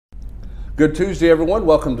Good Tuesday, everyone.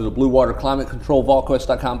 Welcome to the Blue Water Climate Control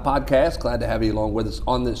VolQuest.com podcast. Glad to have you along with us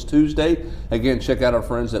on this Tuesday. Again, check out our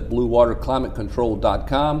friends at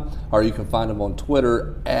BlueWaterClimateControl.com, or you can find them on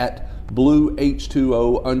Twitter at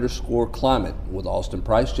BlueH2O_climate. With Austin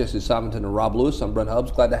Price, Jesse Simonton, and Rob Lewis, I'm Brent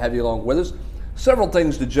Hubbs. Glad to have you along with us. Several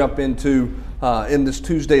things to jump into in this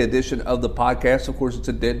Tuesday edition of the podcast. Of course, it's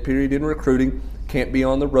a dead period in recruiting. Can't be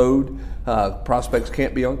on the road. Prospects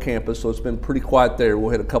can't be on campus, so it's been pretty quiet there.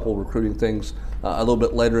 We'll hit a couple of recruiting things a little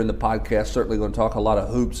bit later in the podcast. Certainly going to talk a lot of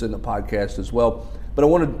hoops in the podcast as well. But I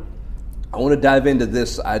want to dive into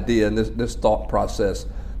this idea and this thought process.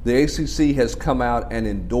 The ACC has come out and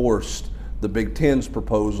endorsed the Big Ten's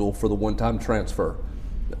proposal for the one-time transfer.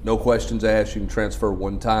 No questions asked. You can transfer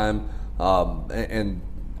one time, and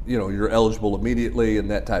you know you're eligible immediately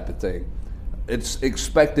and that type of thing. It's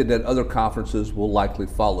expected that other conferences will likely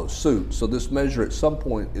follow suit. So this measure at some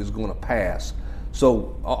point is going to pass.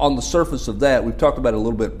 So on the surface of that, we've talked about it a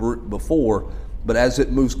little bit before, but as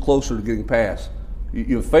it moves closer to getting passed,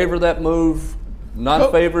 you favor that move,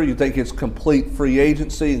 not favor? You think it's complete free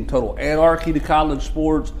agency and total anarchy to college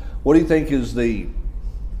sports? What do you think is the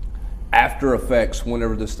after effects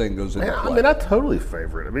whenever this thing goes into play? I mean, I totally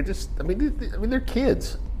favor it. I mean, they're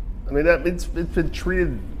kids. I mean, it's been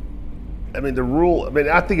treated. I mean, the rule. I mean,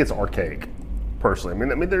 I think it's archaic, personally.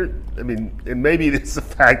 And maybe it's the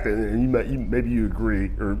fact that maybe you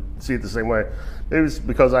agree or see it the same way. Maybe it's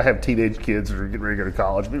because I have teenage kids that are getting ready to go to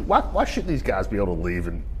college. I mean, why shouldn't these guys be able to leave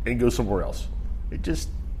and go somewhere else? It just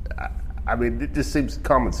seems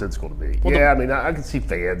commonsensical to me. Well, I can see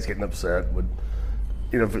fans getting upset when,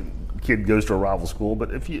 if a kid goes to a rival school.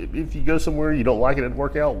 But if you go somewhere you don't like it and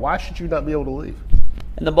work out, why should you not be able to leave?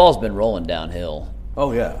 And the ball's been rolling downhill.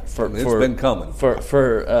 Oh, yeah. It's been coming.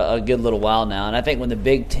 For a good little while now. And I think when the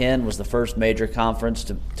Big Ten was the first major conference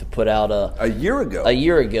to put out a year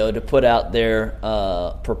ago to put out their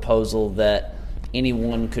proposal that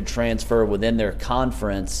anyone could transfer within their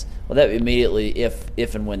conference, well, that immediately,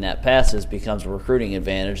 if and when that passes, becomes a recruiting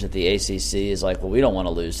advantage that the ACC is like, well, we don't want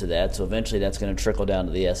to lose to that. So eventually that's going to trickle down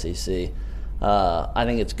to the SEC. I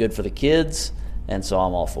think it's good for the kids, and so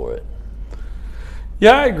I'm all for it.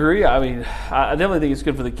 Yeah, I agree. I mean, I definitely think it's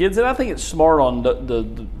good for the kids, and I think it's smart on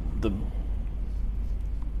the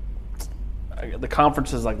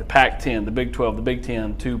conferences like the Pac-10, the Big 12, the Big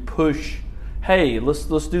 10 to push. Hey, let's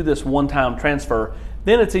do this one-time transfer.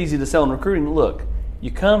 Then it's easy to sell in recruiting. Look, you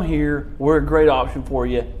come here, we're a great option for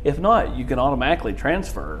you. If not, you can automatically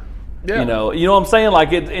transfer. Yeah. You know what I'm saying?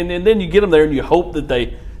 Like it, and then you get them there, and you hope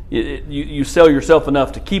that you sell yourself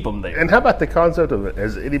enough to keep them there. And how about the concept of,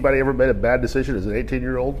 has anybody ever made a bad decision as an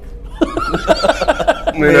 18-year-old?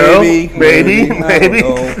 Maybe.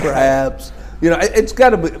 Perhaps. It's got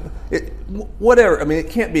to be whatever. I mean, it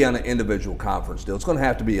can't be on an individual conference deal. It's going to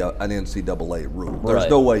have to be an NCAA rule. There's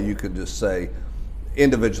no way you can just say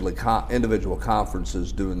individual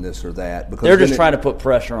conferences doing this or that, because they're just trying to put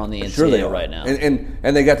pressure on the NCAA right now.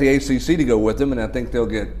 And they got the ACC to go with them, and I think they'll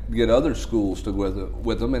get other schools to go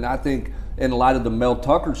with them. And I think in light of the Mel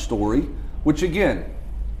Tucker story, which again,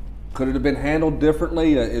 could it have been handled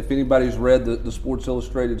differently? If anybody's read the Sports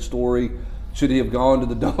Illustrated story, should he have gone to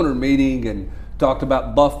the donor meeting and talked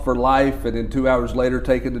about Buff for life and then 2 hours later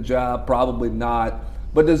taken the job? Probably not.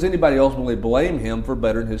 But does anybody ultimately blame him for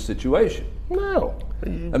bettering his situation? No. I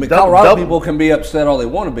mean, Colorado people can be upset all they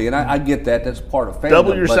want to be, and I get that. That's part of fandom.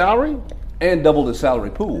 Double your salary? And double the salary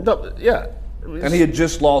pool. Yeah. And he had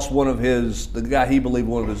just lost the guy he believed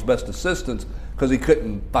one of his best assistants because he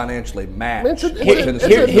couldn't financially match.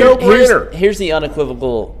 Here's the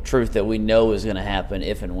unequivocal truth that we know is going to happen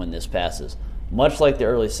if and when this passes. Much like the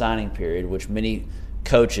early signing period, which many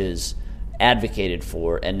coaches advocated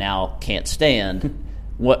for and now can't stand,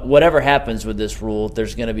 whatever happens with this rule,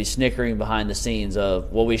 there's going to be snickering behind the scenes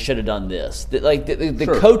of, well, we should have done this.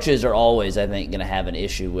 The coaches are always, I think, going to have an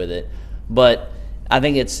issue with it. But I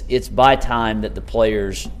think it's by time that the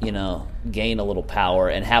players, gain a little power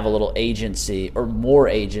and have a little agency or more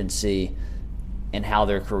agency in how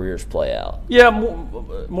their careers play out. Yeah,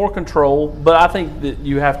 more control. But I think that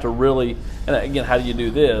you have to really, and again, how do you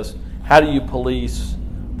do this? How do you police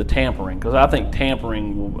the tampering? Because I think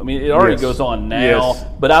tampering, it already goes on now. Yes.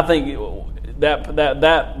 But I think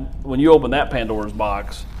that when you open that Pandora's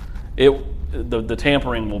box, the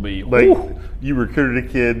tampering will be. Like, you recruited a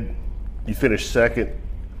kid, you finish second,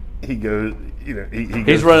 he goes.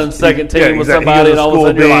 He's running second team with somebody, and all of a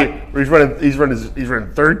sudden you're like, he's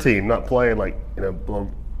running third team, not playing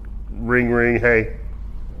ring. Hey,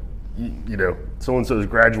 so and so is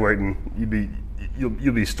graduating.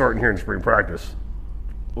 You'll be starting here in spring practice.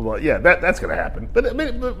 Well, yeah, that's going to happen. But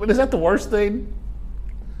is that the worst thing?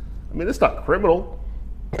 mean, it's not criminal.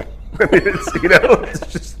 I mean, it's,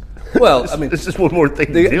 it's just. Well, it's just one more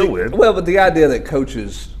thing to deal with. Well, but the idea that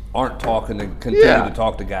coaches aren't talking and continue to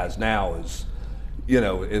talk to guys now is,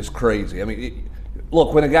 is crazy. I mean,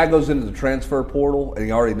 look, when a guy goes into the transfer portal and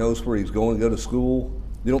he already knows where he's going to go to school,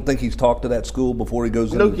 you don't think he's talked to that school before he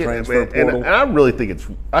goes into the transfer portal? And I really think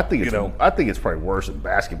I think it's probably worse in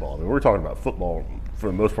basketball. I mean, we're talking about football for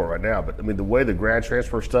the most part right now, but I mean, the way the grad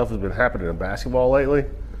transfer stuff has been happening in basketball lately,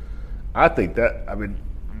 I think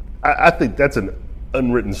that's an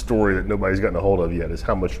unwritten story that nobody's gotten a hold of yet, is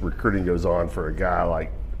how much recruiting goes on for a guy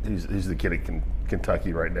like who's the kid at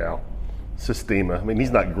Kentucky right now, Sistema. I mean,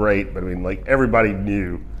 he's not great, but I mean, like, everybody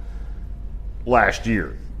knew last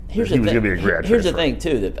year that he was going to be a grad transfer. Here's the thing,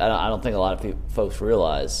 too, that I don't think a lot of folks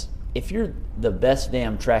realize. If you're the best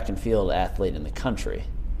damn track and field athlete in the country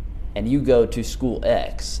and you go to school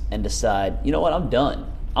X and decide, you know what, I'm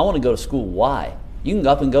done. I want to go to school Y. You can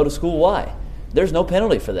go up and go to school Y. There's no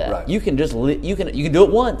penalty for that. Right. You can just you can do it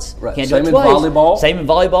once. Right. Can't Same do it twice. in volleyball. Same in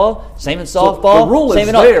volleyball. Same in softball. So the rule same is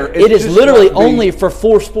in all. there. It is literally only for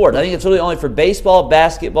 4 sports. I think it's really only for baseball,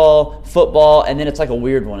 basketball, football, and then it's like a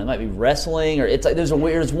weird one. It might be wrestling, or it's like there's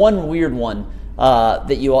one weird one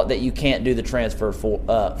that you can't do the transfer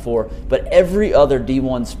for. But every other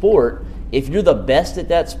D1 sport, if you're the best at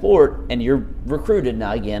that sport and you're recruited,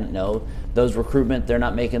 now again, no, those recruitment, they're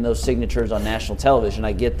not making those signatures on national television.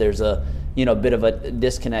 I get there's a bit of a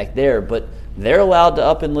disconnect there, but they're allowed to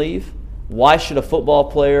up and leave. Why should a football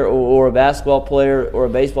player or a basketball player or a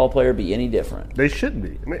baseball player be any different? They shouldn't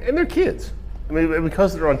be. I mean, and they're kids. I mean,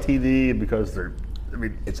 because they're on TV and because they're. I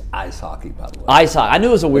mean, it's ice hockey, by the way. Ice hockey. I knew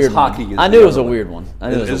it was a weird one. Hockey. I knew it was a weird one.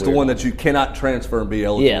 It's the one that you cannot transfer and be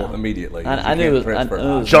eligible immediately. I knew it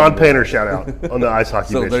was. Sean Painter, shout out on the ice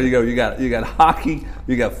hockey. So there you go. You got hockey,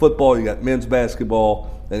 you got football, you got men's basketball,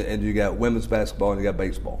 and you got women's basketball, and you got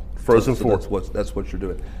baseball. Frozen so Four. That's what you're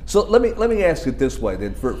doing. So let me ask it this way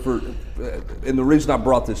then. And the reason I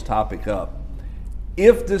brought this topic up,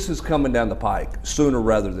 if this is coming down the pike sooner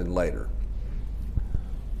rather than later,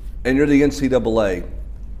 and you're the NCAA,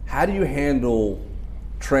 how do you handle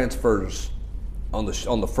transfers on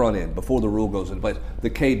the front end before the rule goes into place?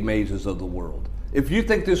 The Cade Mazes of the world. If you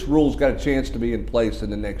think this rule's got a chance to be in place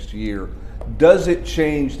in the next year, does it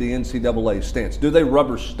change the NCAA stance? Do they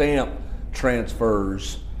rubber stamp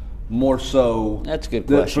transfers more so? That's a good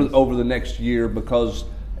question. Over the next year, because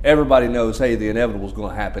everybody knows, hey, the inevitable is going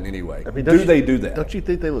to happen anyway. I mean, do they do that? Don't you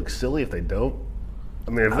think they look silly if they don't? I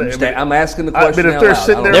mean, I'm asking the question. If they're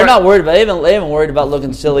sitting there, they're not worried about. They haven't worried about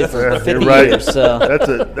looking silly for 50 years. So that's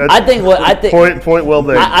I think point well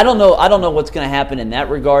made. I don't know what's going to happen in that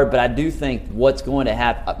regard, but I do think what's going to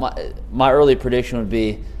happen. My early prediction would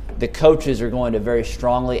be the coaches are going to very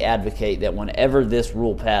strongly advocate that whenever this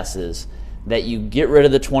rule passes, that you get rid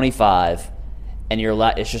of the 25, and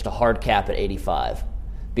it's just a hard cap at 85.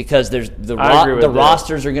 Because the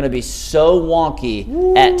rosters are going to be so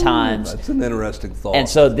wonky at times. That's an interesting thought. And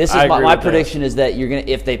so this is my prediction is that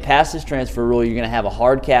if they pass this transfer rule, you're going to have a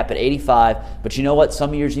hard cap at 85. But you know what?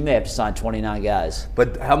 Some years you may have to sign 29 guys.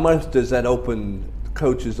 But how much does that open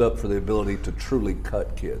coaches up for the ability to truly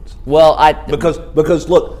cut kids? Well, because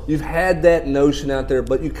look, you've had that notion out there,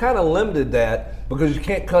 but you kind of limited that because you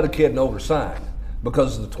can't cut a kid and oversign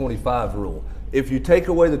because of the 25 rule. If you take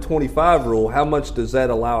away the 25 rule, how much does that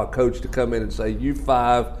allow a coach to come in and say, you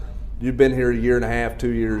 5, you've been here a year and a half, 2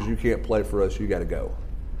 years, you can't play for us, you got to go?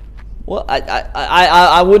 Well,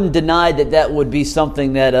 I wouldn't deny that would be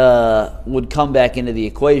something that would come back into the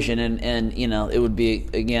equation, and it would be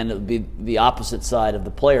the opposite side of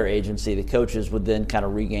the player agency. The coaches would then kind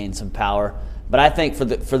of regain some power. But I think for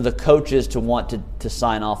the coaches to want to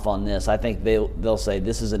sign off on this, I think they'll say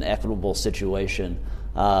this is an equitable situation,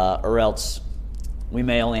 or else we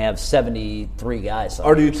may only have 73 guys.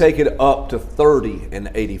 Or do you take it up to 30 and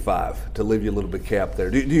 85 to leave you a little bit capped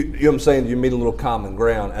there? You know what I'm saying? Do you meet a little common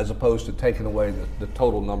ground as opposed to taking away the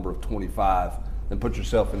total number of 25 and put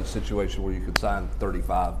yourself in a situation where you could sign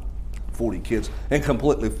 35, 40 kids and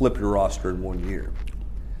completely flip your roster in 1 year?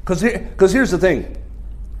 Because here's the thing,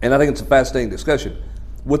 and I think it's a fascinating discussion.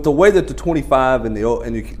 With the way that the 25 and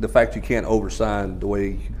the fact you can't oversign the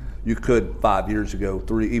way you could 5 years ago,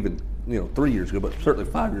 3 years ago, but certainly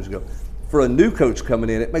 5 years ago. For a new coach coming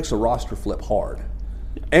in, it makes the roster flip hard.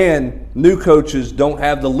 And new coaches don't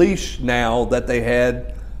have the leash now that they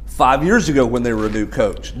had 5 years ago when they were a new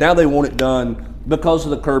coach. Now they want it done because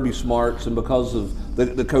of the Kirby Smarts and because of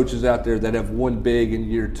the coaches out there that have won big in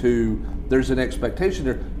year 2. There's an expectation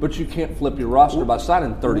there, but you can't flip your roster by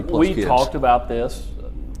signing 30-plus kids. We talked about this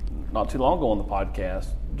not too long ago on the podcast.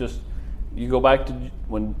 Just you go back to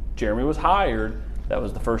when Jeremy was hired, that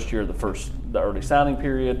was the first year of the early signing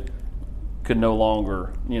period, could no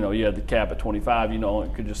longer, you had the cap at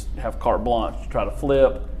 25, could just have carte blanche to try to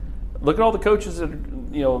flip. Look at all the coaches that,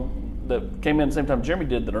 that came in at the same time Jeremy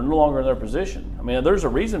did that are no longer in their position. I mean, there's a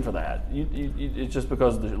reason for that. It's just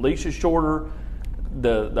because the leash is shorter,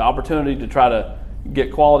 the opportunity to try to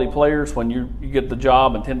get quality players when you get the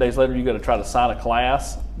job and 10 days later you got to try to sign a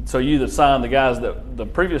class. So you either sign the guys that the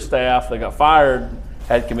previous staff that got fired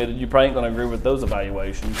had committed. You probably ain't going to agree with those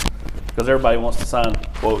evaluations because everybody wants to sign,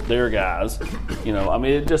 quote, their guys. I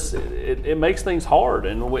mean, it makes things hard.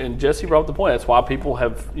 And Jesse brought up the point. That's why people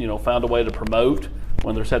have, found a way to promote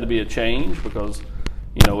when there's had to be a change because,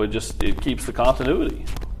 it keeps the continuity.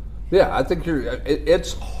 Yeah, I think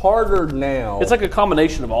it's harder now. It's like a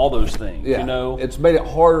combination of all those things. Yeah, it's made it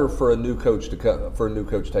harder for a new coach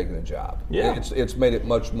taking a job. Yeah, it's made it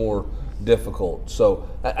much more difficult. So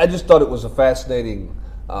I just thought it was a fascinating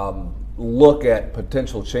look at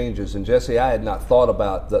potential changes. And Jesse, I had not thought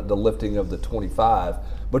about the lifting of the 25.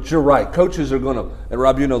 But you're right. Coaches are going to, and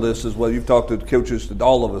Rob, you know this as well. You've talked to coaches that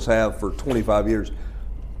all of us have for 25 years.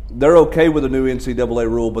 They're okay with the new NCAA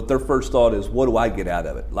rule, but their first thought is, what do I get out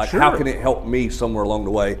of it? Like, How can it help me somewhere along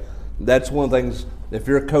the way? That's one of the things, if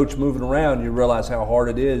you're a coach moving around, you realize how hard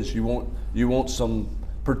it is. You want some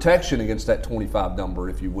protection against that 25 number,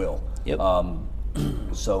 if you will. Yep. And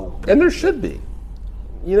there should be.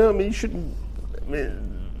 You shouldn't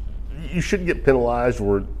get penalized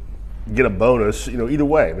or get a bonus, either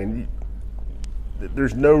way. I mean,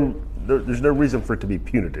 there's no reason for it to be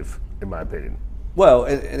punitive, in my opinion. Well,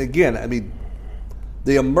 and again, I mean,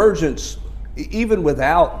 the emergence, even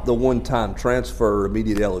without the one-time transfer or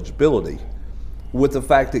immediate eligibility, with the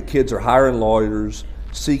fact that kids are hiring lawyers,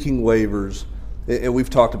 seeking waivers, and we've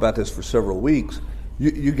talked about this for several weeks,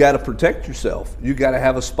 you got to protect yourself. You got to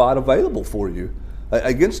have a spot available for you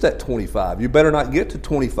against that 25. You better not get to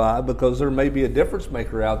 25 because there may be a difference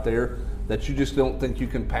maker out there that you just don't think you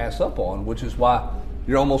can pass up on, which is why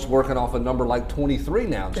you're almost working off a number like 23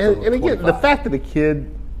 now. And again, the fact that a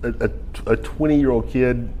kid, a 20-year-old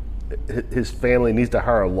kid, his family needs to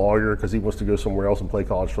hire a lawyer because he wants to go somewhere else and play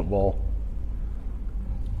college football.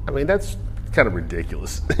 I mean, that's kind of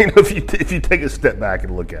ridiculous. If you take a step back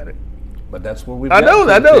and look at it. But that's where we've. I know.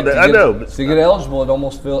 To get eligible, it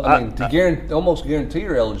almost feels. To almost guarantee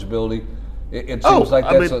your eligibility, it seems like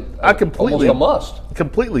that's almost a must.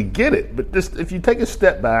 Completely get it, but just if you take a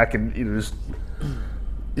step back and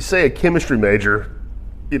you say a chemistry major,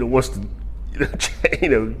 wants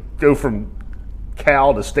to, go from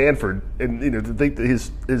Cal to Stanford, and to think that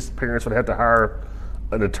his parents would have to hire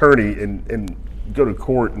an attorney and go to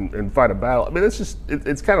court and fight a battle. I mean,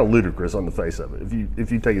 it's kind of ludicrous on the face of it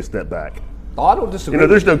if you take a step back. Oh, I don't disagree.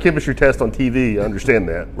 There's no chemistry test on TV. I understand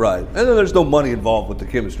that. Right, and then there's no money involved with the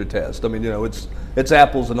chemistry test. I mean, it's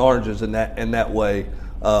apples and oranges in that way.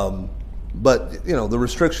 But the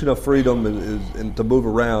restriction of freedom and to move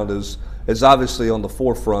around is obviously on the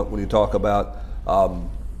forefront when you talk about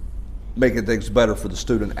making things better for the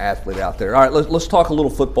student athlete out there. All right, let's talk a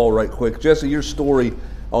little football right quick. Jesse, your story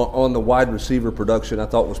on the wide receiver production I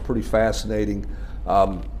thought was pretty fascinating.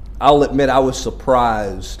 I'll admit I was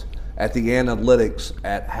surprised at the analytics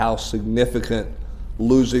at how significant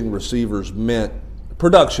losing receivers meant.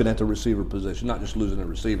 Production at the receiver position, not just losing a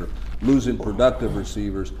receiver, losing productive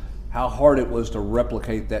receivers, how hard it was to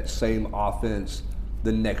replicate that same offense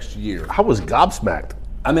the next year. I was gobsmacked.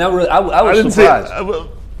 I mean, I was surprised.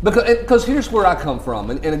 Because here's where I come from.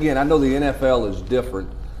 And again, I know the NFL is different,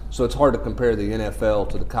 so it's hard to compare the NFL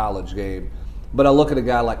to the college game. But I look at a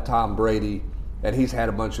guy like Tom Brady, and he's had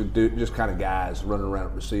a bunch of just kind of guys running around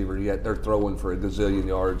at receiver, yet they're throwing for a gazillion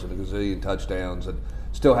yards and a gazillion touchdowns and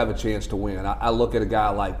still have a chance to win. I look at a guy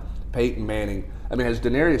like Peyton Manning. I mean, has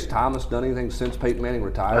Denarius Thomas done anything since Peyton Manning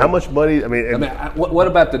retired? How much money? What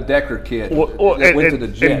about the Decker kid that went to the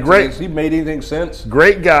Jets? Has he made anything since?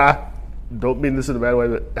 Great guy. Don't mean this in a bad way,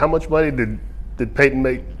 but how much money did Peyton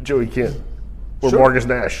make Joey Kent or Marcus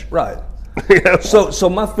Nash? Right. So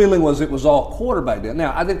my feeling was it was all quarterback then.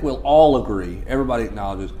 Now, I think we'll all agree, everybody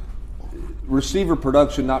acknowledges, receiver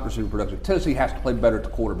production, not receiver production. Tennessee has to play better at the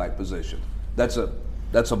quarterback position.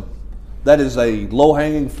 That is a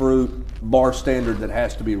low-hanging fruit bar standard that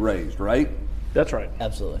has to be raised, right? That's right.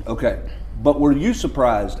 Absolutely. Okay. But were you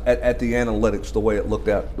surprised at the analytics, the way it looked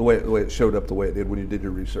out, the way it showed up the way it did when you did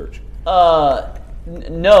your research? No.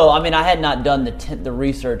 I mean, I had not done the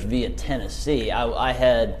research via Tennessee.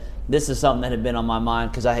 This is something that had been on my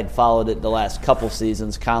mind because I had followed it the last couple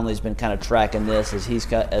seasons. Conley's been kind of tracking this as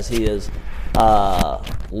he has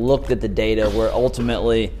looked at the data, where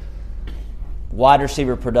ultimately wide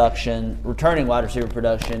receiver production, returning wide receiver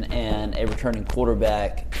production, and a returning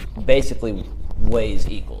quarterback basically weighs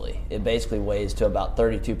equally. It basically weighs to about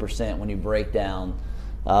 32% when you break down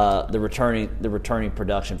the returning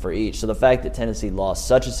production for each. So the fact that Tennessee lost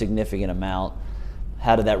such a significant amount,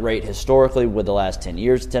 how did that rate historically with the last 10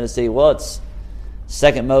 years of Tennessee? Well, it's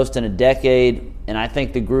second most in a decade, and I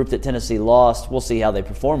think the group that Tennessee lost, we'll see how they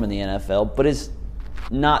perform in the NFL, but is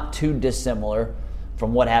not too dissimilar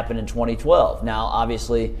from what happened in 2012. Now,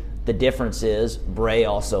 obviously, the difference is Bray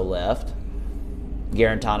also left.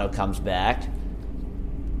 Garantano comes back.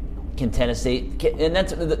 Can Tennessee, and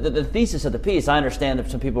that's the thesis of the piece. I understand that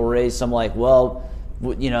some people raise some like, well,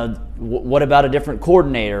 what about a different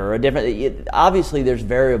coordinator or a different? Obviously, there's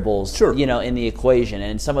variables, sure, in the equation,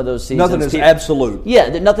 and some of those seasons, nothing is absolute. Yeah,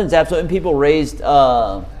 nothing's absolute, and people raised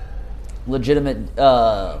legitimate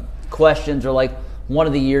questions, or like one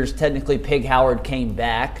of the years, technically Pig Howard came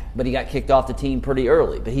back, but he got kicked off the team pretty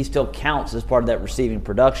early, but he still counts as part of that receiving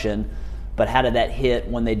production. But how did that hit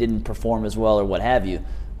when they didn't perform as well, or what have you?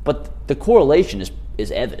 But the correlation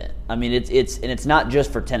is evident. I mean, it's not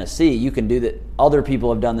just for Tennessee. You can do that. Other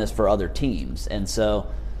people have done this for other teams, and so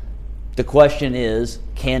the question is,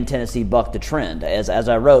 can Tennessee buck the trend? As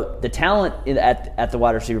I wrote, the talent at the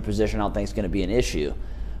wide receiver position, I don't think is going to be an issue.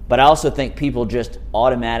 But I also think people just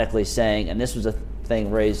automatically saying, and this was a thing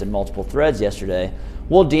raised in multiple threads yesterday,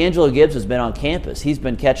 well, D'Angelo Gibbs has been on campus. He's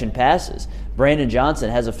been catching passes. Brandon Johnson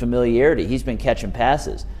has a familiarity. He's been catching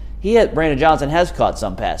passes. Brandon Johnson has caught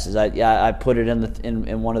some passes. I put it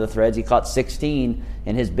in one of the threads. He caught 16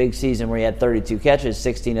 in his big season where he had 32 catches.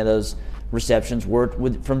 16 of those receptions were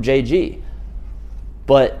from JG.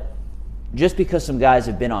 But just because some guys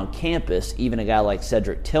have been on campus, even a guy like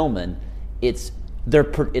Cedric Tillman, it's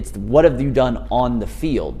what have you done on the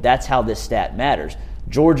field? That's how this stat matters.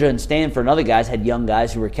 Georgia and Stanford and other guys had young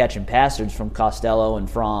guys who were catching passes from Costello and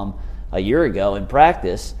from a year ago in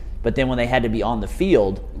practice. But then when they had to be on the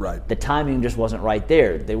field, right, the timing just wasn't right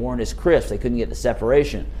there. They weren't as crisp. They couldn't get the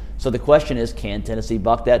separation. So the question is, can Tennessee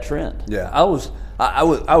buck that trend? Yeah, I was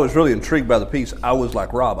really intrigued by the piece. I was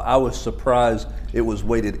like Rob. I was surprised it was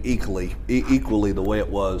weighted equally the way it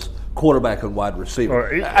was, quarterback and wide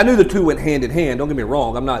receiver. I knew the two went hand in hand. Don't get me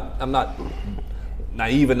wrong. I'm not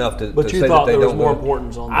naive enough to but say you thought that they there was don't more go.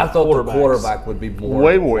 importance on the I thought the quarterback would be more.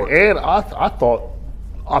 Way more. And I thought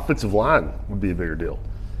offensive line would be a bigger deal.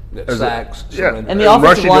 Sacks, and the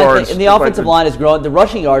offensive line is growing. The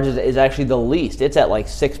rushing yards is actually the least. It's at like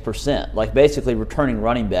 6%. Like basically returning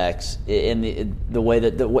running backs in the way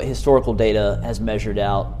that the historical data has measured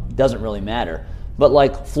out doesn't really matter. But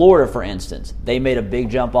like Florida, for instance, they made a big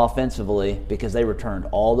jump offensively because they returned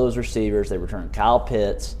all those receivers. They returned Kyle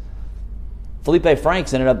Pitts. Felipe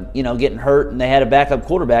Franks ended up, getting hurt, and they had a backup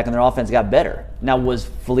quarterback, and their offense got better. Now, was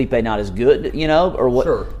Felipe not as good, or what?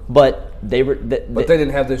 Sure. But they were. But they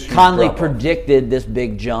didn't have this huge Conley drop-off. predicted this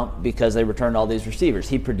big jump because they returned all these receivers.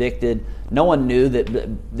 He predicted. No one knew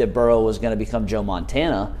that Burrow was going to become Joe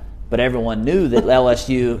Montana, but everyone knew that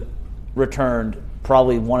LSU returned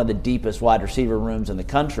probably one of the deepest wide receiver rooms in the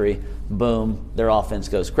country. Boom, their offense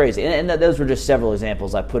goes crazy. And those were just several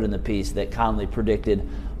examples I put in the piece that Conley predicted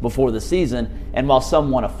before the season. And while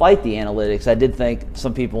some want to fight the analytics, I did think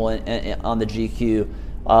some people on the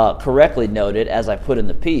GQ correctly noted, as I put in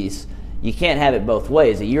the piece, you can't have it both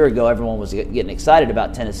ways. A year ago, everyone was getting excited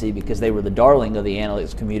about Tennessee because they were the darling of the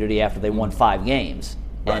analytics community after they won 5 games.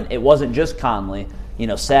 Right. And it wasn't just Conley.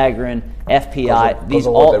 Sagarin, FPI, these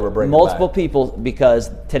multiple people, because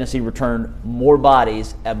Tennessee returned more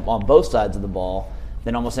bodies on both sides of the ball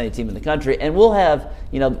than almost any team in the country. And we'll have,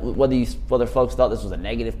 whether folks thought this was a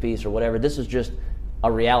negative piece or whatever, this is just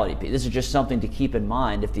a reality piece. This is just something to keep in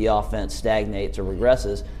mind if the offense stagnates or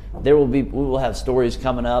regresses. We will have stories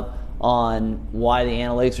coming up on why the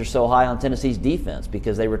analytics are so high on Tennessee's defense,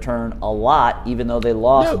 because they return a lot even though they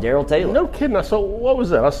lost Darrell Taylor. No kidding. What was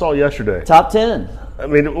that? I saw yesterday. Top 10. I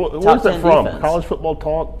mean, what was that from? Defense. College Football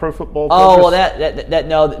Talk, Pro Football Focus? Oh,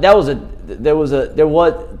 well, there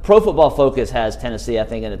was Pro Football Focus has Tennessee, I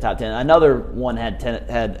think, in the top 10. Another one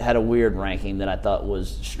had a weird ranking that I thought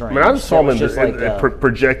was strange. I mean, I just saw them in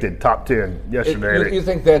projected top 10 yesterday. You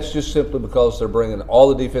think that's just simply because they're bringing all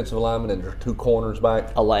the defensive linemen and their 2 corners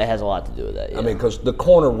back? It has a lot to do with that. Yeah. I mean, because the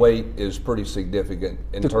corner weight is pretty significant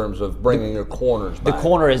in terms of bringing your corners back.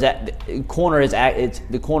 The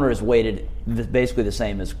corner is weighted basically the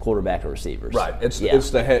same as quarterback or receivers. Right. It's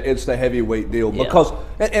the heavyweight deal because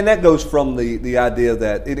and that goes from the idea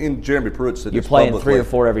that in Jeremy Pruitt said you're playing 3 or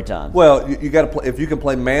 4 every time. Well, you got to play if you can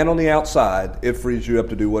play man on the outside, it frees you up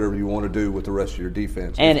to do whatever you want to do with the rest of your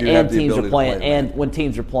defense. And teams are playing, and when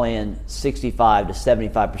teams are playing 65 to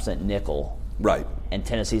 75% nickel, Right. And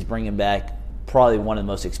Tennessee's bringing back probably one of the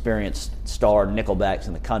most experienced star nickelbacks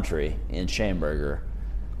in the country in Schamberger.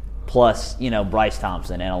 Plus, Bryce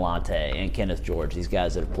Thompson and Alante and Kenneth George, these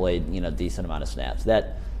guys that have played, decent amount of snaps.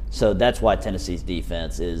 So that's why Tennessee's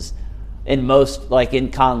defense is, in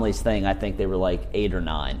Conley's thing, I think they were like 8 or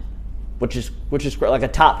 9, which is great, like a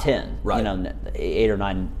top 10, right. 8 or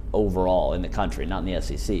 9 overall in the country, not in the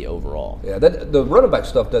SEC overall. Yeah, the running back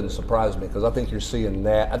stuff doesn't surprise me because I think you're seeing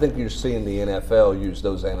that. I think you're seeing the NFL use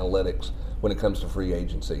those analytics when it comes to free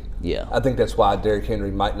agency. Yeah. I think that's why Derrick Henry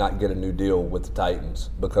might not get a new deal with the Titans,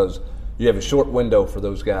 because you have a short window for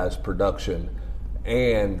those guys' production,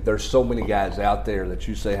 and there's so many guys out there that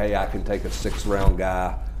you say, hey, I can take a 6th-round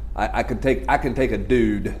guy. I can take a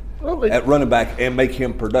dude at running back and make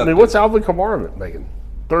him productive. I mean, what's Alvin Kamara making?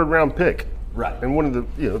 3rd-round pick. Right. And one of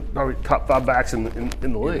the probably top 5 backs in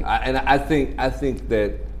the league. I think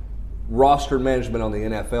that roster management on the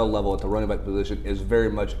NFL level at the running back position is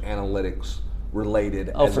very much analytics related,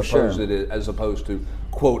 as opposed to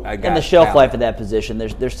quote I got. And the shelf life of that position,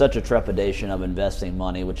 there's such a trepidation of investing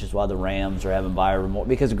money, which is why the Rams are having buyer remorse,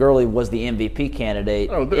 because Gurley was the MVP candidate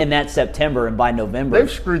in that September, and by November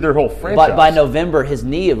they've screwed their whole franchise. By November, his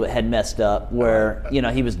knee had messed up, where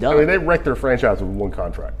he was done. I mean, they wrecked their franchise with one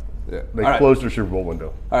contract. Yeah. They closed their Super Bowl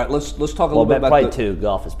window. All right, let's talk a little bit about probably 2.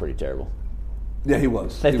 Goff is pretty terrible. Yeah, he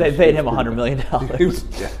was. They paid him $100 million.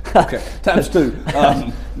 Okay, times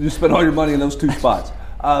 2. You spent all your money in those 2 spots.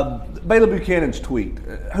 Baylor Buchanan's tweet.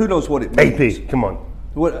 Who knows what it means? AP, come on.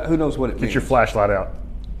 Who knows what it means? Get your flashlight out.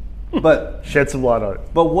 But shed some light on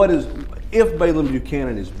it. But if Baylor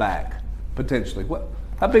Buchanan is back potentially?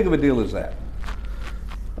 How big of a deal is that?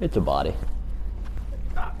 It's a body.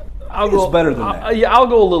 It's better than that. Yeah, I'll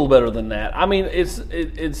go a little better than that. I mean,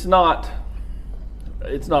 it's not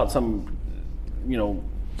some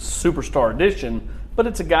superstar addition, but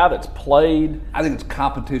it's a guy that's played. I think it's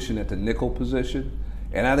competition at the nickel position,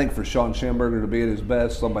 and I think for Sean Schamberger to be at his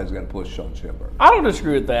best, somebody's got to push Sean Schamberger. I don't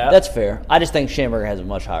disagree with that. That's fair. I just think Schamberger has a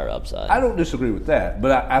much higher upside. I don't disagree with that,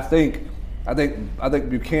 but I think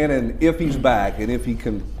Buchanan, if he's back and if he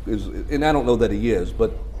and I don't know that he is,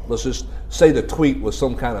 but let's just say the tweet was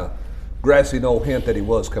some kind of grassy knoll hint that he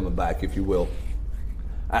was coming back, if you will.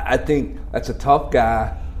 I think that's a tough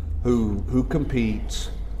guy who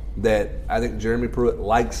competes, that I think Jeremy Pruitt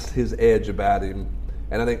likes his edge about him.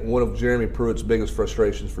 And I think one of Jeremy Pruitt's biggest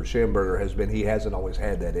frustrations for Schamberger has been he hasn't always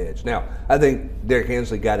had that edge. Now, I think Derrick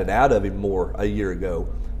Hensley got it out of him more a year ago.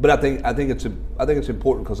 But I think it's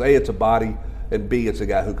important because A, it's a body, and B, it's a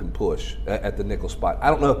guy who can push at the nickel spot. I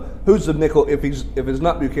don't know who's the nickel. If it's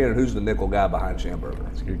not Buchanan, who's the nickel guy behind Schamberger?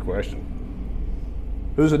 That's a good question.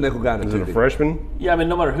 Who's the nickel guy in the 2D? Is it a freshman? Yeah, I mean,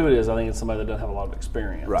 no matter who it is, I think it's somebody that doesn't have a lot of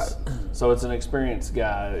experience. Right. So it's an experienced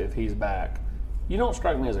guy if he's back. You don't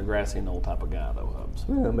strike me as a grassy knoll type of guy, though, Hubs.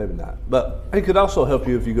 Yeah, maybe not. But he could also help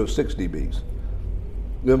you if you go 6 DBs. You know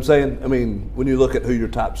what I'm saying? I mean, when you look at who your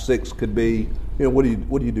top 6 could be, what do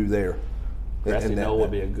you do there? Grassy knoll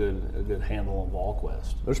would be a good handle on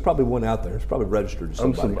VolQuest. There's probably one out there. It's probably registered to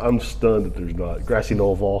somebody. I'm stunned that there's not. Grassy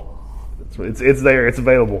knoll Vol. It's there. It's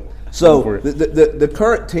available. So the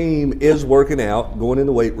current team is working out, going in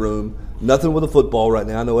the weight room. Nothing with the football right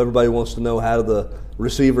now. I know everybody wants to know how the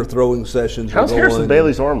receiver throwing sessions How's are going. Harrison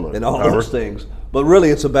Bailey's arm look? And all those things. But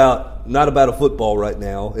really, it's not about a football right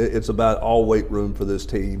now. It's about all weight room for this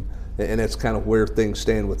team. And that's kind of where things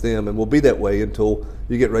stand with them. And will be that way until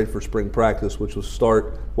you get ready for spring practice, which will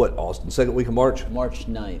start, Austin, 2nd week of March? March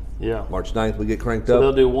 9th. Yeah. March 9th, we get cranked up. up. So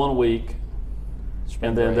they'll do 1 week,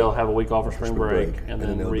 and then they'll have a week off for spring break, and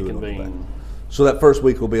then they'll reconvene. So that first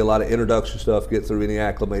week will be a lot of introduction stuff, get through any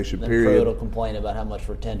acclimation period. Pruitt will complain about how much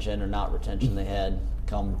retention or not retention they had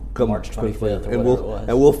come March 25th or whatever it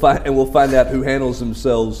was. And we'll find out who handles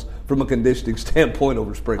themselves from a conditioning standpoint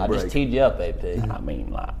over spring break. I just teed you up, AP. I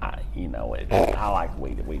mean, I like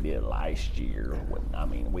we did last year.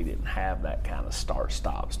 We didn't have that kind of start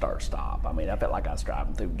stop. I mean, I felt like I was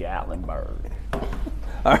driving through Gatlinburg.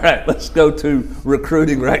 All right, let's go to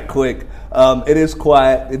recruiting right quick. It is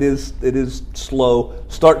quiet. It is slow.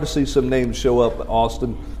 Starting to see some names show up at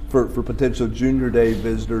Austin for potential Junior Day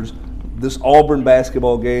visitors. This Auburn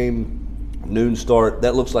basketball game, noon start,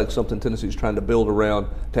 that looks like something Tennessee's trying to build around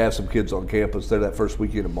to have some kids on campus there that first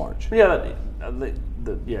weekend of March. Yeah,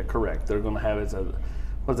 yeah, correct. They're going to have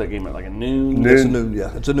what's that game at, like a noon? It's a noon,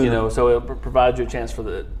 yeah. It's a noon. So it provides you a chance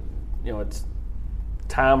for it's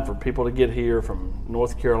time for people to get here from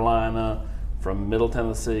North Carolina, from Middle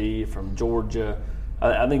Tennessee, from Georgia.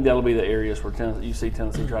 I think that'll be the areas where you see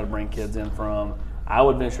Tennessee try to bring kids in from. I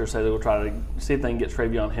would venture to say they'll try to see if they can get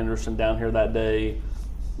Travion Henderson down here that day.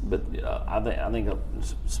 But I think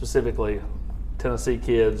specifically Tennessee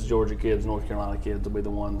kids, Georgia kids, North Carolina kids will be the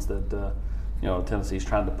ones that Tennessee's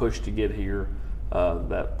trying to push to get here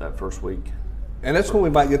that first week. And that's when we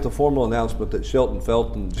might get the formal announcement that Shelton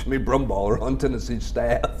Felt and Jimmy Brumbaugh are on Tennessee's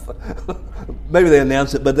staff. Maybe they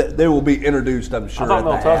announce it, but they will be introduced, I'm sure. I thought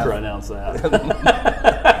Mel Tucker announced that.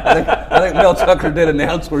 I think Mel Tucker did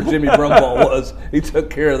announce where Jimmy Brumbaugh was. He took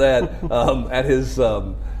care of that at his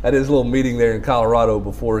little meeting there in Colorado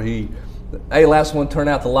before he. Hey, last one, turn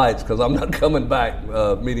out the lights because I'm not coming back.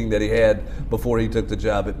 Meeting that he had before he took the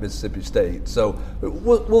job at Mississippi State. So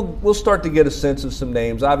we'll start to get a sense of some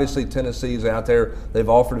names. Obviously, Tennessee's out there. They've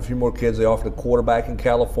offered a few more kids. They offered a quarterback in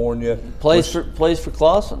California. Plays for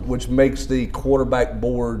Clawson, which makes the quarterback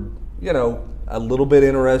board, a little bit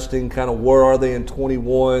interesting. Kind of where are they in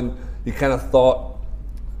 21? You kind of thought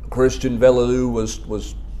Christian Veloudou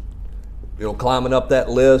was climbing up that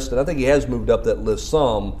list, and I think he has moved up that list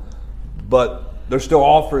some. But they're still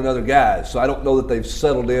offering other guys, so I don't know that they've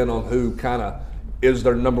settled in on who kind of is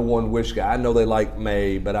their number one wish guy. I know they like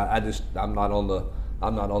May, but I'm not on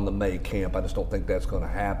the May camp. I just don't think that's going to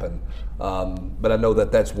happen. But I know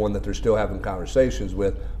that that's one that they're still having conversations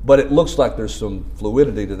with. But it looks like there's some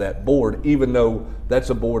fluidity to that board, even though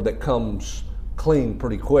that's a board that comes clean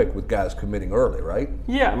pretty quick with guys committing early, right?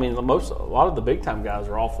 Yeah, I mean a lot of the big time guys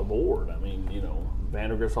are off the board. I mean,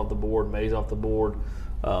 Vandergrift's off the board, May's off the board.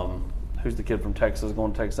 Who's the kid from Texas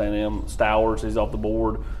going to Texas A&M? Stowers, he's off the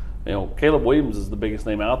board. Caleb Williams is the biggest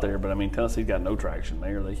name out there, but I mean Tennessee's got no traction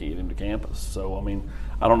there. They can't get him to campus. So I mean,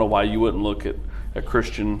 I don't know why you wouldn't look at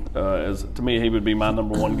Christian as, to me, he would be my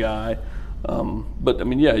number one guy. But I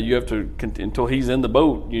mean, yeah, you have to until he's in the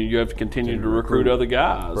boat. You have to continue to recruit other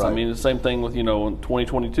guys. Right. I mean, the same thing with in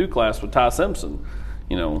 2022 class with Ty Simpson.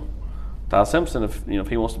 Ty Simpson, if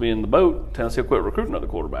he wants to be in the boat, Tennessee will quit recruiting other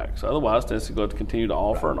quarterbacks. Otherwise, Tennessee will have to continue to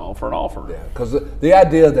offer and offer and offer. Yeah, because the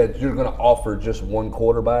idea that you're going to offer just one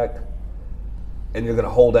quarterback and you're going to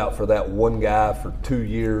hold out for that one guy for 2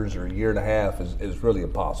 years or a year and a half is really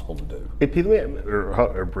impossible to do. If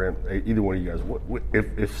or Brent, either one of you guys,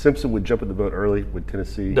 if Simpson would jump in the boat early, would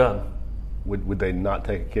Tennessee done? Would they not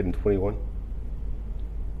take a kid in 21?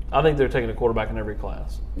 I think they're taking a quarterback in every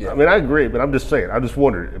class. Yeah. I mean, I agree, but I'm just saying. I just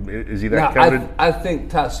wondered, is he that counted? I think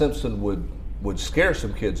Ty Simpson would scare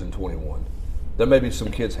some kids in 21. There may be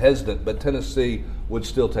some kids hesitant, but Tennessee would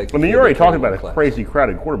still take. I mean, you're already talking about a crazy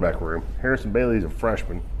crowded quarterback room. Harrison Bailey's a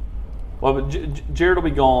freshman. Well, but Jared will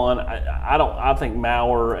be gone. I think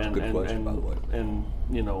Maurer and good question, by the way. And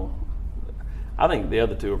I think the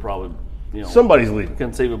other two are probably. Somebody's leaving.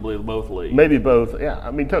 Conceivably, both leave. Maybe both. Yeah,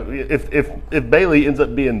 I mean, if Bailey ends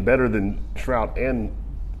up being better than Trout and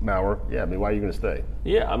Maurer, yeah, I mean, why are you going to stay?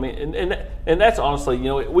 Yeah, I mean, and that's honestly,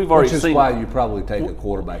 we've already seen. Which is why you probably take a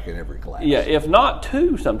quarterback in every class. Yeah, if not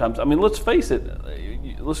two, sometimes. I mean, let's face it.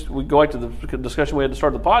 We go back to the discussion we had to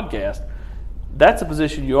start the podcast. That's a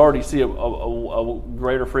position you already see a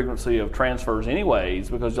greater frequency of transfers, anyways,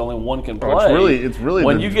 because only one can play. It's really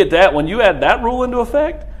when you add that rule into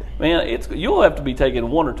effect. Man, you'll have to be taking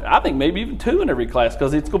one or two. I think maybe even two in every class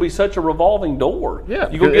because it's going to be such a revolving door. Yeah,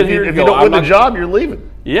 if you don't win the job, you're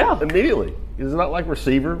leaving. Yeah, immediately. It's not like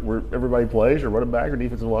receiver where everybody plays or running back or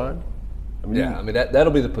defensive line. I mean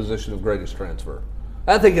that'll be the position of greatest transfer.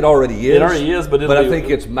 I think it already is. It already is, but I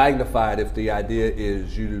think it's magnified if the idea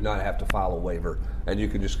is you do not have to file a waiver and you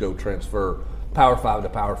can just go transfer Power 5 to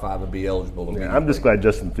Power 5 and be eligible. Yeah, I'm just glad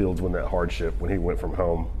Justin Fields won that hardship when he went from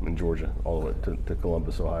home in Georgia all the way to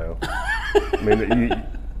Columbus, Ohio. I mean,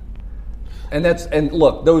 and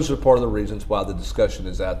look, those are part of the reasons why the discussion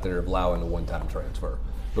is out there of allowing a one-time transfer.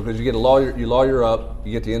 Because you get a lawyer, you lawyer up,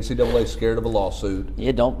 you get the NCAA scared of a lawsuit.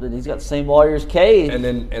 Yeah, he's got the same lawyer as Cade. And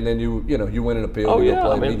then you win an appeal, you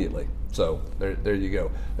play immediately. So there you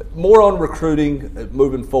go. More on recruiting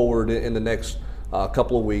moving forward in the next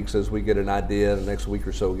couple of weeks as we get an idea. The next week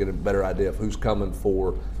or so, we get a better idea of who's coming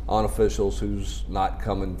for unofficials, who's not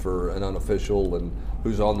coming for an unofficial, and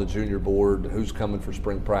who's on the junior board, who's coming for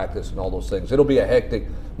spring practice, and all those things. It'll be a hectic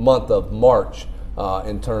month of March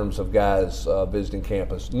in terms of guys visiting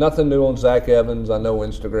campus. Nothing new on Zach Evans. I know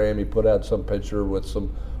Instagram, he put out some picture with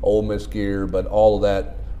some Ole Miss gear, but all of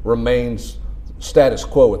that remains status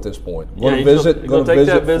quo at this point. Going to visit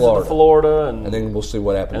to Florida, and then we'll see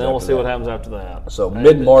what happens. And then we'll see what happens after that. So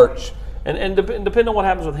mid-March, and depending on what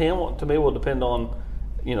happens with him, to me, will depend on,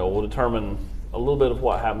 will determine a little bit of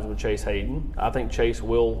what happens with Chase Hayden. I think Chase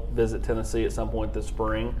will visit Tennessee at some point this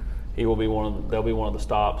spring. He will be they'll be one of the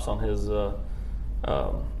stops on his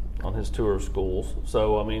tour of schools.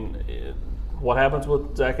 So I mean, what happens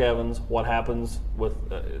with Zach Evans? What happens with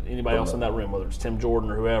anybody else in that room, whether it's Tim Jordan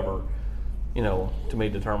or whoever? To me,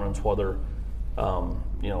 determines whether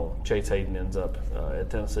Chase Hayden ends up at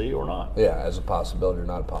Tennessee or not. Yeah, as a possibility or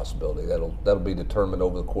not a possibility. That'll be determined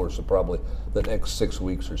over the course of probably the next 6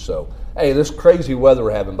 weeks or so. Hey, this crazy weather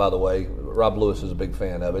we're having, by the way, Rob Lewis is a big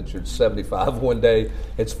fan of it. It's 75 one day,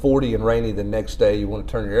 it's 40 and rainy the next day. You want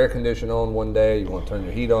to turn your air conditioner on one day, you want to turn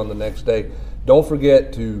your heat on the next day. Don't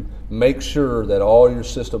forget to make sure that all your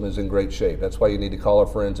system is in great shape. That's why you need to call our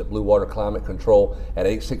friends at Blue Water Climate Control at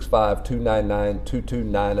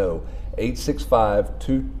 865-299-2290.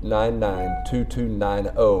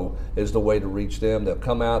 865-299-2290 is the way to reach them. They'll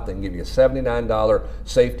come out, they can give you a $79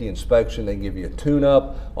 safety inspection, they can give you a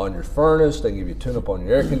tune-up on your furnace, they can give you a tune-up on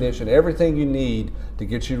your air conditioner, everything you need to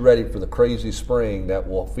get you ready for the crazy spring that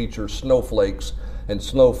will feature snowflakes and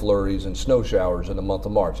snow flurries and snow showers in the month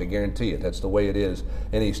of March. I guarantee it. That's the way it is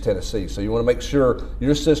in East Tennessee. So you want to make sure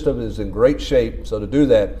your system is in great shape. So to do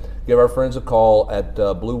that, give our friends a call at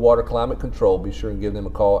Blue Water Climate Control. Be sure and give them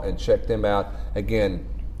a call and check them out. Again,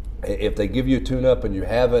 if they give you a tune-up and you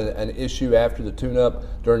have an issue after the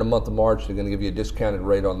tune-up during the month of March, they're going to give you a discounted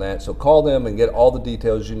rate on that. So call them and get all the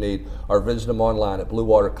details you need or visit them online at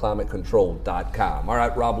bluewaterclimatecontrol.com. All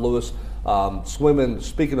right, Rob Lewis. Swimming,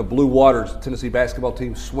 speaking of blue waters, the Tennessee basketball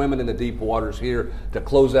team swimming in the deep waters here to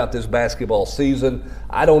close out this basketball season.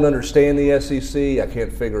 I don't understand the SEC. I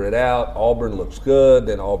can't figure it out. Auburn looks good.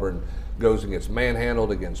 Then Auburn goes and gets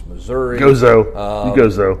manhandled against Missouri. Gozo. You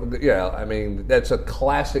Gozo. Yeah, I mean, that's a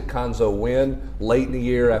classic Conzo win late in the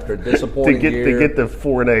year after a disappointing year. To get the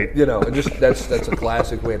 4-8. Just that's a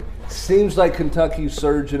classic win. Seems like Kentucky's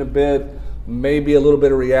surging a bit. Maybe a little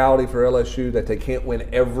bit of reality for LSU that they can't win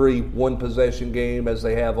every one-possession game as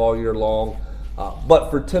they have all year long. But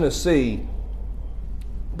for Tennessee,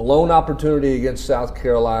 blown opportunity against South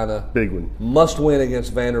Carolina. Big one. Must win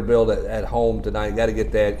against Vanderbilt at home tonight. Got to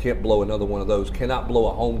get that. Can't blow another one of those. Cannot blow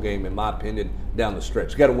a home game, in my opinion, down the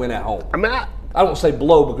stretch. Got to win at home. I mean, I don't say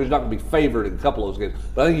blow because you're not going to be favored in a couple of those games,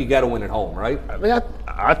 but I think you got to win at home, right? I mean,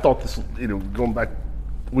 I thought this, going back,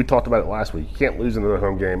 we talked about it last week. You can't lose another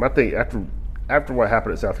home game. I think after what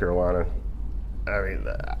happened at South Carolina,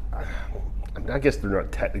 I guess they're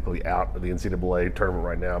not technically out of the NCAA tournament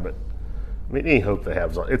right now, but I mean, any hope they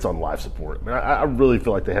have, it's on life support. I mean, I really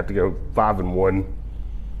feel like they have to go 5-1,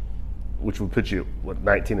 which would put you at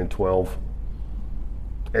 19-12,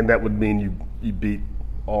 and that would mean you beat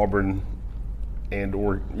Auburn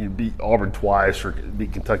or you beat Auburn twice or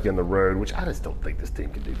beat Kentucky on the road, which I just don't think this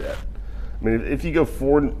team can do that. I mean, if you go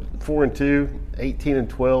 4-2,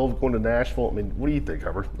 18-12, going to Nashville, I mean, what do you think,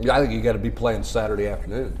 Hubbard? I think you got to be playing Saturday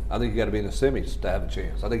afternoon. I think you got to be in the semis to have a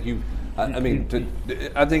chance. I think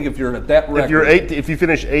I think if you're at that record, if you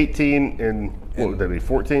finish 18 and what would that be,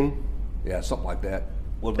 14? Yeah, something like that.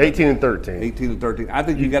 18-13. 18-13. I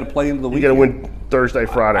think you got to play into the weekend. You got to win Thursday,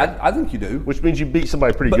 Friday. I think you do. Which means you beat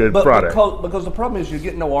somebody pretty good Friday. Because the problem is you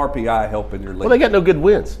get no RPI help in your league. Well, they got no good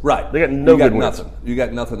wins. Right. They got no good nothing. wins. You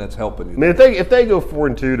got nothing that's helping you. I mean, if they go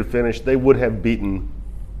 4-2 to finish, they would have beaten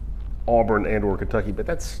Auburn and or Kentucky. But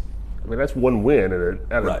that's one win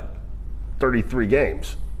out of 33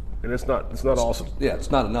 games. And it's not awesome. Yeah,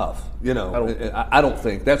 it's not enough. I don't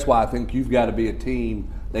think. That's why I think you've got to be a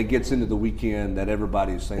team that gets into the weekend that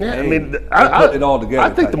everybody's saying, yeah, hey, I mean, putting it all together. I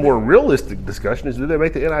think the more realistic discussion is, do they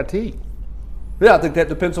make the NIT? Yeah, I think that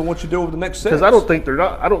depends on what you do over the next 6. Because I don't think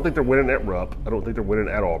they're winning at Rupp. I don't think they're winning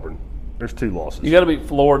at Auburn. There's 2 losses. You got to beat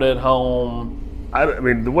Florida at home. I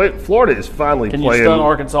mean, the way Florida is finally playing. Can you stun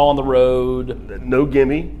Arkansas on the road? No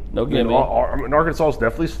gimme. No gimme. I mean, Arkansas is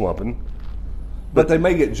definitely slumping. But they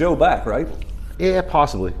may get Joe back, right? Yeah,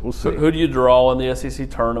 possibly. We'll see. Who do you draw in the SEC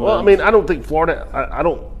tournament? Well, I mean, I don't think Florida.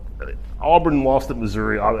 Auburn lost at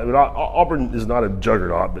Missouri. I mean, Auburn is not a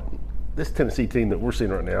juggernaut, but this Tennessee team that we're seeing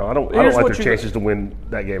right now, I don't like their chances to win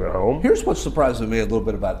that game at home. Here's what surprises me a little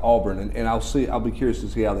bit about Auburn, and I'll be curious to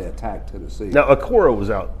see how they attack Tennessee. Now, Okoro was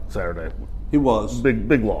out Saturday. He was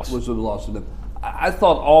big loss. Was a loss to them. I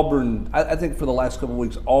thought Auburn. I think for the last couple of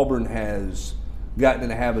weeks, Auburn has gotten in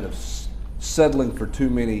the habit of settling for too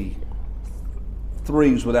many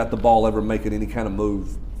threes without the ball ever making any kind of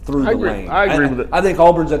move through the lane. I agree with it. I think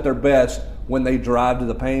Auburn's at their best when they drive to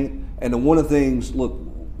the paint. And one of the things, look,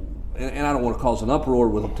 and I don't want to cause an uproar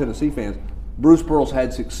with Tennessee fans, Bruce Pearl's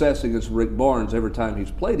had success against Rick Barnes every time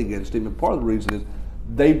he's played against him. And part of the reason is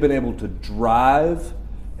they've been able to drive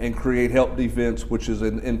and create help defense, which is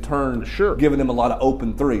in turn giving them a lot of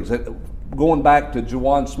open threes. Going back to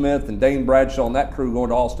Juwan Smith and Dane Bradshaw and that crew going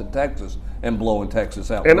to Austin, Texas, and blowing Texas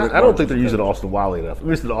out. And I don't think they're using Austin Wiley enough. I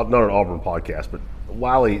mean, this is not an Auburn podcast, but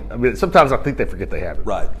Wiley, I mean, sometimes I think they forget they have it.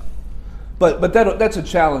 Right. But that's a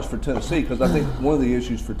challenge for Tennessee because I think one of the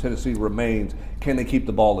issues for Tennessee remains, can they keep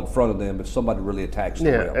the ball in front of them if somebody really attacks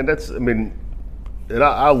them? Yeah, and that's, I mean, and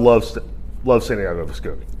I love Santiago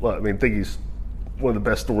Vescovi. I mean, I think he's one of the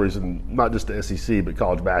best stories in not just the SEC but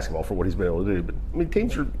college basketball for what he's been able to do. But I mean,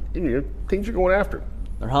 teams are going after him.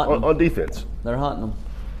 They're hunting on defense. They're hunting them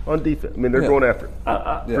On defense. I mean, they're going after it.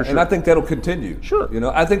 For sure. And I think that'll continue. Sure.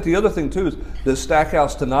 I think the other thing, too, is the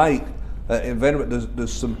Stackhouse tonight in Vanderbilt,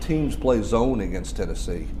 does some teams play zone against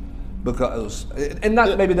Tennessee? Because, and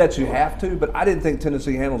not maybe that you have to, but I didn't think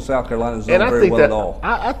Tennessee handled South Carolina's zone very well at all.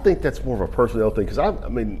 I think that's more of a personnel thing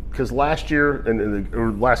because last year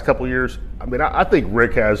or last couple of years, I think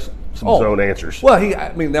Rick has some zone answers. Well,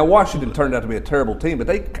 now Washington turned out to be a terrible team, but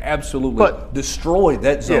they absolutely destroyed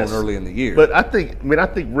that zone early in the year. But I think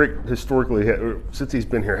Rick historically, since he's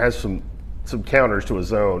been here, has some counters to a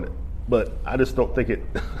zone. But I just don't think it.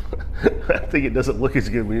 I think it doesn't look as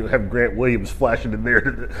good when you have Grant Williams flashing in there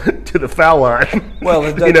to the foul line. Well,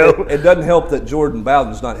 it doesn't help that Jordan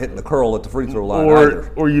Bowden's not hitting the curl at the free throw line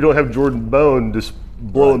either. Or you don't have Jordan Bone just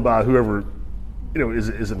blowing by whoever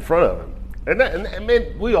is in front of him. And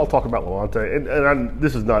man, we all talk about Lamonte, and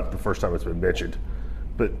this is not the first time it's been mentioned.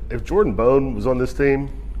 But if Jordan Bone was on this team,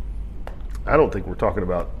 I don't think we're talking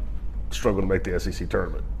about struggling to make the SEC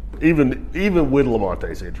tournament, even with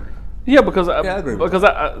Lamonte's injury. Yeah, because I agree with because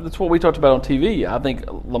that's what we talked about on TV. I think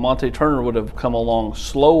Lamonte Turner would have come along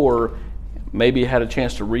slower, maybe had a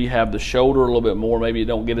chance to rehab the shoulder a little bit more. Maybe you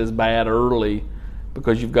don't get as bad early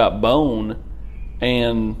because you've got Bone,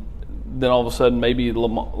 and then all of a sudden maybe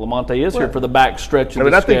Lamonte is here for the back stretch of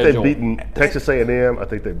the schedule. I think they've beaten Texas A&M. I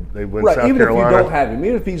think they win South even Carolina. If you don't have him,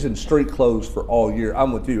 even if he's in street clothes for all year,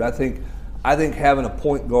 I'm with you. I think having a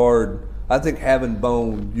point guard, I think having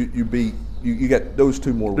Bone, you got those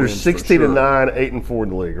two more wins. There's 16-9, 8-4 in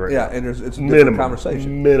the league, right? Yeah, and it's a different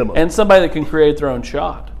conversation. Minimum. And somebody that can create their own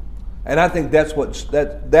shot. And I think that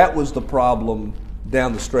was the problem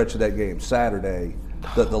down the stretch of that game Saturday,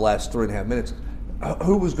 the last 3.5 minutes.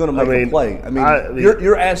 Who was going to make a play?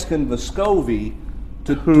 You're asking Vescovi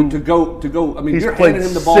to go. I mean, he's you're played handing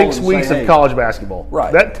him the ball 6 weeks of college basketball.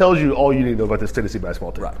 Right. That tells you all you need to know about this Tennessee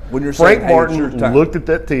basketball team. Right. When you're Frank saying, Martin looked at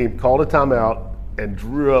that team, called a timeout, and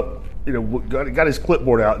drew up. Got his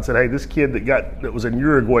clipboard out and said, "Hey, this kid that was in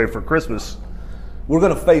Uruguay for Christmas, we're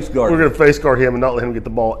going to face guard. We're going to face guard him and not let him get the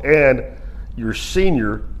ball." And your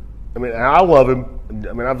senior, I love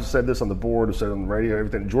him. I've said this on the board, I've said it on the radio,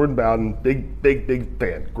 everything. Jordan Bowden, big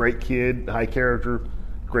fan, great kid, high character,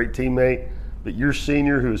 great teammate. But your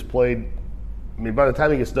senior, who has played, by the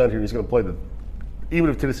time he gets done here, he's going to play even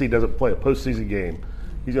if Tennessee doesn't play a postseason game,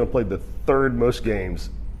 he's going to play the 3rd most games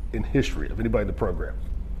in history of anybody in the program.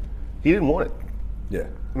 He didn't want it. Yeah.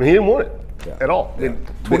 He didn't want it at all. Yeah.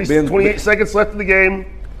 28 seconds left in the game.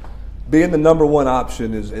 Being the number one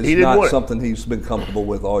option is not something he's been comfortable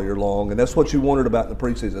with all year long, and that's what you wondered about in the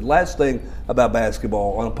preseason. Last thing about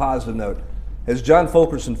basketball, on a positive note, has John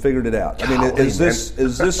Fulkerson figured it out? Is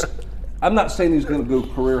this? I'm not saying he's going to go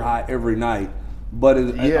career high every night, but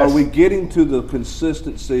are we getting to the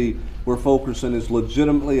consistency where Fulkerson is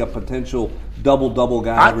legitimately a potential double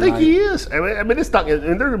guy? I think he is. It's not.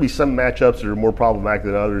 There are going to be some matchups that are more problematic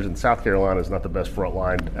than others, and South Carolina is not the best front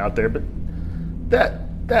line out there. But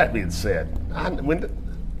that being said,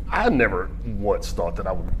 I never once thought that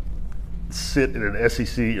I would sit in an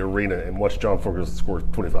SEC arena and watch John Fulkerson score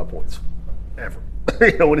 25 points ever.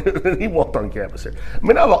 When he walked on campus here.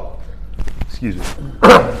 Excuse me.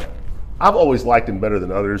 I've always liked him better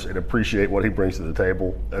than others and appreciate what he brings to the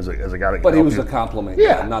table as a guy that. But he was a compliment.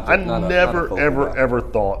 Yeah, I never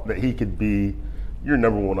thought that he could be your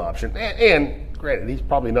number one option. And granted, he's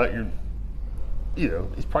probably not your.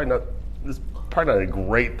 He's probably not. It's probably not a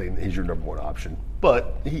great thing that he's your number one option,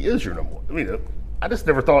 but he is your number one. I just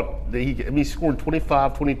never thought that he scored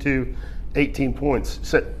 25, 22, 18 points.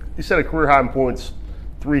 He set a career high in points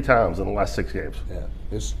 3 times in the last 6 games. Yeah.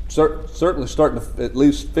 It's certainly starting to at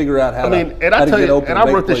least figure out how to get open. And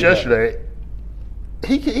I wrote this yesterday.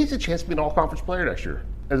 He's a chance to be an all-conference player next year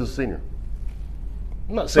as a senior.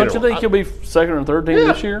 I'm not saying. Don't you think he'll be 2nd or 3rd team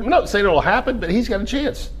this year? I'm not saying it'll happen, but he's got a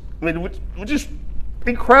chance. Which is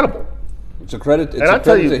incredible. It's a credit. It's a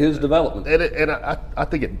credit to his development. And I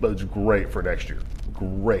think it bodes great for next year.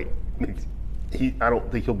 Great. I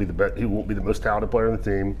don't think he'll be the best. He won't be the most talented player on the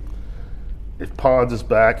team. If Pons is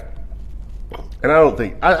back. And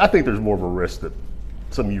I think there's more of a risk that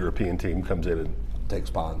some European team comes in and takes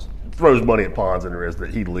Pons, throws money at Pons, than there is that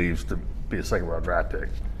he leaves to be a 2nd-round draft pick.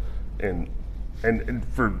 And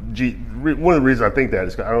for one of the reasons I think that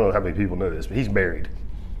is, I don't know how many people know this, but he's married.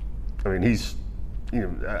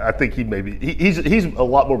 I think he maybe he's a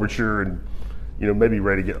lot more mature and maybe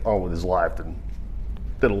ready to get on with his life than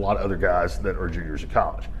a lot of other guys that are juniors in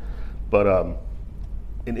college. But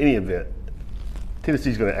in any event,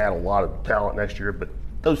 Tennessee's going to add a lot of talent next year, but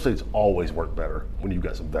those things always work better when you've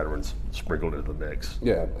got some veterans sprinkled into the mix.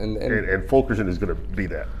 Yeah, and Fulkerson is going to be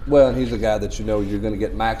that. Well, and he's a guy that you're going to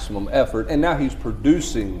get maximum effort, and now he's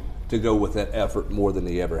producing to go with that effort more than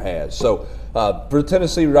he ever has. So for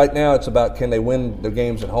Tennessee right now, it's about can they win their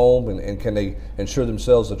games at home and can they ensure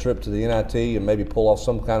themselves a trip to the NIT and maybe pull off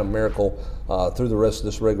some kind of miracle through the rest of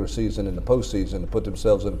this regular season and the postseason to put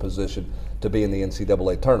themselves in a position to be in the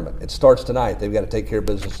NCAA tournament. It starts tonight. They've got to take care of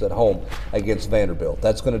business at home against Vanderbilt.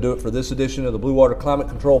 That's going to do it for this edition of the Blue Water Climate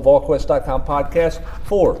Control VolQuest.com podcast.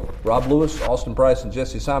 For Rob Lewis, Austin Price, and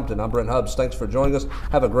Jesse Simonton, I'm Brent Hubbs. Thanks for joining us.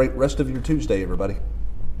 Have a great rest of your Tuesday, everybody.